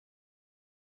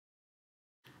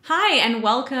Hi, and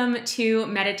welcome to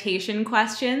Meditation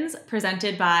Questions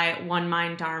presented by One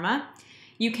Mind Dharma.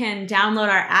 You can download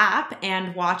our app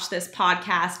and watch this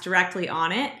podcast directly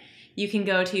on it. You can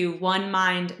go to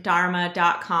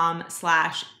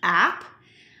oneminddharma.com/app,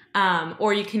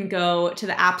 or you can go to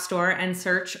the App Store and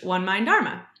search One Mind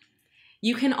Dharma.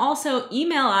 You can also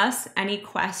email us any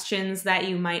questions that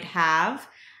you might have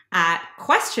at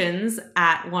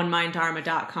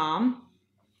questions@oneminddharma.com.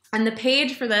 And the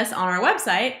page for this on our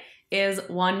website is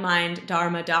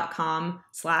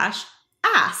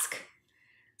oneminddharma.com/ask.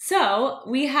 So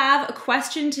we have a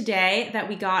question today that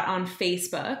we got on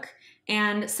Facebook,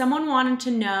 and someone wanted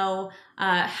to know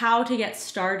how to get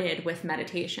started with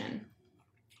meditation.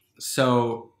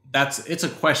 So it's a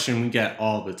question we get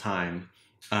all the time,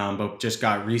 but just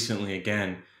got recently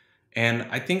again. And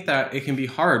I think that it can be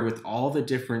hard with all the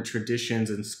different traditions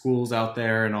and schools out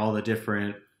there and all the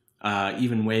different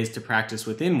even ways to practice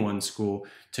within one school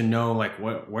to know like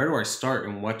where do I start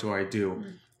and what do I do?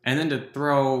 And then to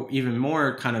throw even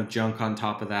more kind of junk on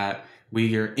top of that,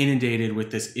 we are inundated with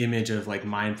this image of like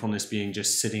mindfulness being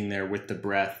just sitting there with the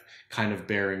breath kind of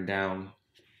bearing down.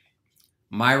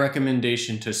 My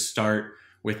recommendation to start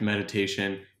with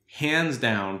meditation, hands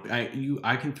down,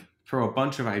 I can throw a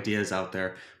bunch of ideas out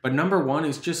there, but number one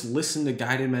is just listen to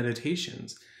guided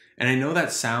meditations. And I know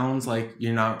that sounds like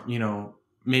you're not,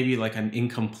 maybe like an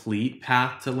incomplete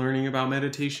path to learning about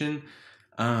meditation.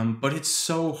 But it's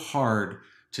so hard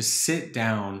to sit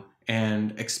down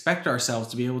and expect ourselves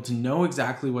to be able to know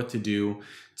exactly what to do,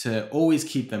 to always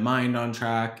keep the mind on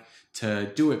track,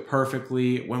 to do it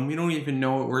perfectly when we don't even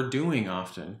know what we're doing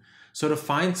often. So to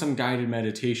find some guided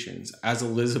meditations, as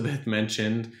Elizabeth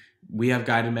mentioned, we have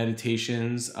guided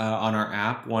meditations on our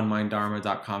app,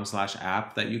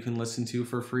 oneminddharma.com/app that you can listen to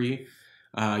for free.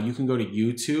 You can go to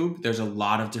YouTube. There's a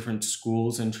lot of different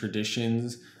schools and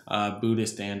traditions,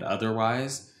 Buddhist and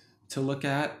otherwise, to look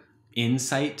at.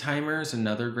 Insight Timer is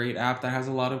another great app that has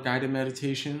a lot of guided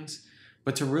meditations.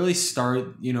 But to really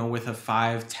start, with a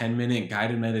 5-10 minute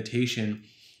guided meditation,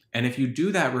 and if you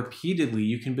do that repeatedly,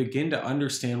 you can begin to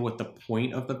understand what the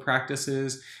point of the practice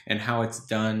is and how it's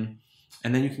done.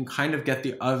 And then you can kind of get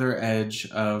the other edge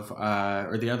of,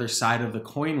 or the other side of the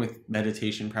coin with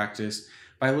meditation practice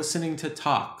by listening to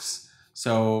talks.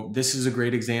 So this is a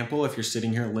great example if you're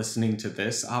sitting here listening to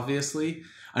this, obviously.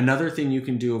 Another thing you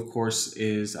can do, of course,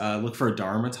 is look for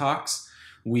Dharma talks.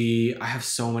 I have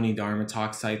so many Dharma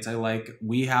talk sites I like.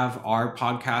 We have our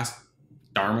podcast,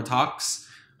 Dharma Talks,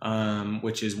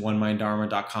 which is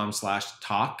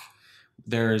oneminddharma.com/talk.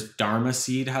 There's Dharma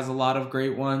Seed has a lot of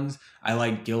great ones. I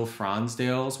like Gil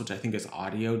Fronsdale's, which I think is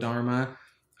Audio Dharma.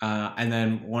 And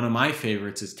then one of my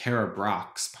favorites is Tara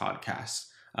Brock's podcast.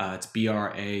 It's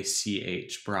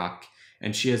Brach, Brock.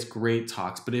 And she has great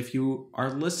talks. But if you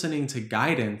are listening to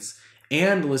guidance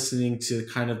and listening to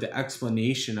kind of the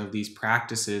explanation of these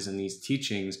practices and these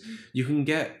teachings, you can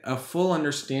get a full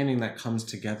understanding that comes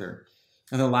together.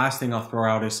 And the last thing I'll throw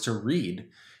out is to read.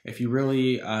 If you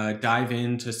really dive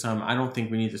into I don't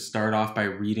think we need to start off by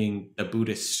reading the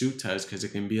Buddhist suttas because it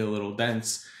can be a little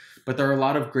dense, but there are a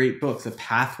lot of great books. The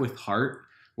Path with Heart,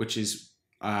 which is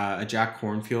a Jack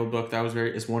Kornfield book that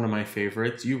is one of my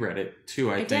favorites. You read it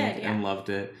too, I think, did, yeah. and loved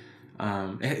it.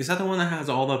 Is that the one that has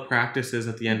all the practices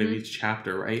at the end of each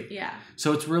chapter, right? Yeah.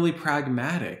 So it's really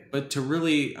pragmatic, but to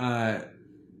really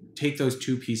take those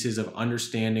two pieces of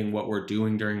understanding what we're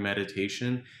doing during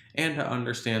meditation and to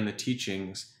understand the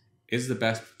teachings is the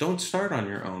best. Don't start on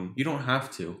your own. You don't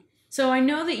have to. So I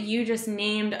know that you just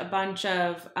named a bunch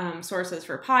of sources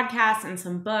for podcasts and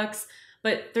some books,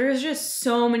 but there's just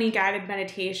so many guided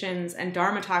meditations and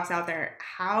Dharma talks out there.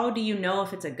 How do you know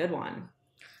if it's a good one?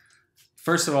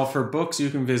 First of all, for books, you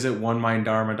can visit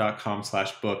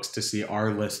oneminddharma.com/books to see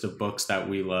our list of books that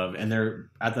we love. And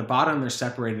they're at the bottom, they're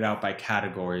separated out by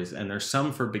categories, and there's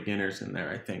some for beginners in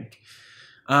there, I think.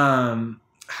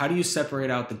 How do you separate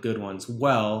out the good ones?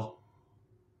 Well,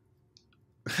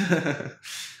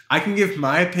 I can give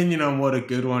my opinion on what a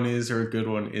good one is or a good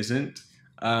one isn't.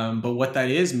 But what that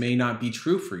is may not be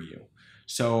true for you.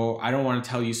 So I don't want to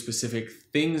tell you specific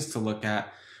things to look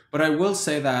at, but I will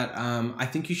say that I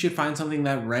think you should find something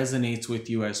that resonates with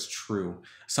you as true.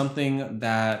 Something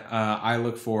that I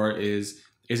look for is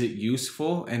it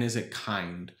useful and is it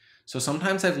kind? So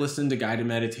sometimes I've listened to guided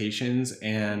meditations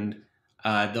and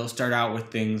they'll start out with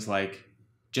things like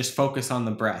just focus on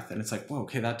the breath. And it's like, whoa,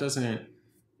 okay, that's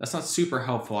not super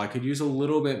helpful. I could use a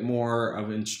little bit more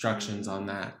of instructions on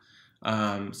that.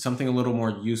 Something a little more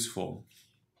useful.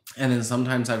 And then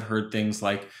sometimes I've heard things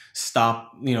like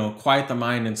quiet the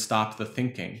mind and stop the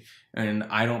thinking. And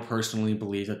I don't personally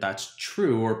believe that that's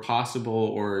true or possible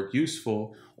or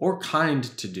useful or kind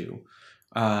to do.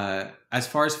 As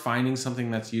far as finding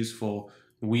something that's useful,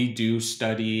 we do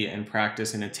study and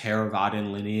practice in a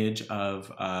Theravadan lineage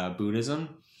of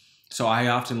Buddhism. So I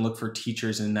often look for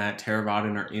teachers in that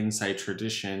Theravadan or insight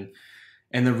tradition.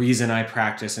 And the reason I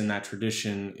practice in that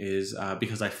tradition is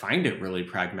because I find it really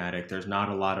pragmatic. There's not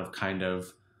a lot of kind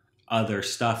of other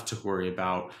stuff to worry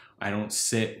about. I don't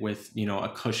sit with,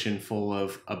 a cushion full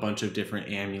of a bunch of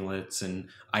different amulets and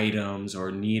items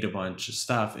or need a bunch of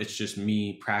stuff. It's just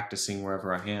me practicing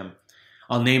wherever I am.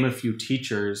 I'll name a few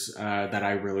teachers that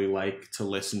I really like to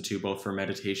listen to, both for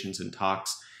meditations and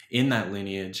talks in that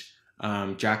lineage.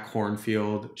 Jack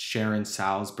Kornfield, Sharon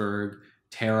Salzberg,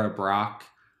 Tara Brock,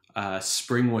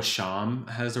 Spring Washam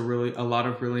has a lot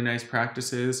of really nice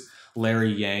practices.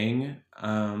 Larry Yang,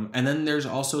 and then there's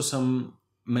also some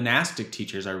monastic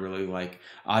teachers I really like.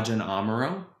 Ajahn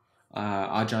Amaro,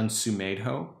 Ajahn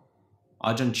Sumedho,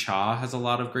 Ajahn Chah has a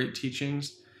lot of great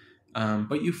teachings.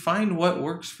 But you find what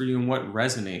works for you and what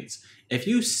resonates. If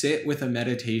you sit with a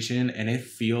meditation and it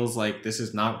feels like this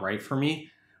is not right for me,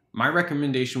 my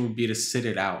recommendation would be to sit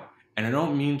it out. And I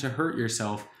don't mean to hurt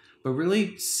yourself, but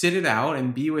really sit it out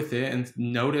and be with it and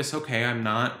notice, okay, I'm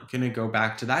not going to go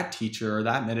back to that teacher or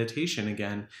that meditation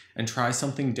again, and try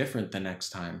something different the next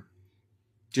time.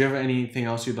 Do you have anything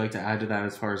else you'd like to add to that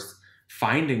as far as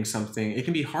finding something? It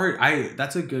can be hard.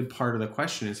 That's a good part of the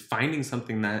question, is finding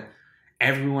something that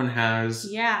everyone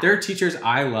has. Yeah. There are teachers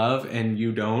I love and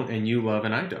you don't, and you love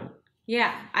and I don't.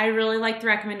 Yeah, I really like the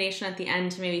recommendation at the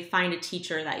end to maybe find a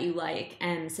teacher that you like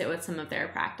and sit with some of their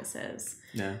practices.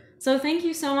 Yeah. So thank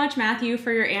you so much, Matthew,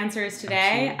 for your answers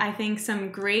today. Absolutely. I think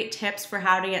some great tips for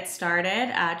how to get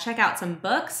started. Check out some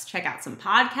books, check out some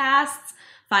podcasts,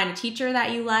 find a teacher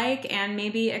that you like, and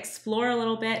maybe explore a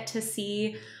little bit to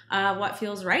see what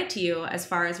feels right to you as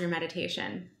far as your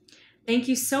meditation. Thank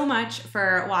you so much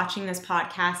for watching this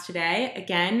podcast today.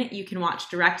 Again, you can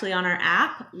watch directly on our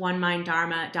app,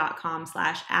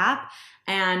 oneminddharma.com/app.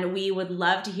 And we would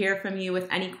love to hear from you with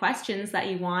any questions that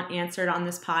you want answered on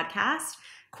this podcast.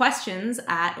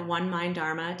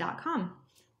 Questions@oneminddharma.com.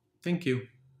 Thank you.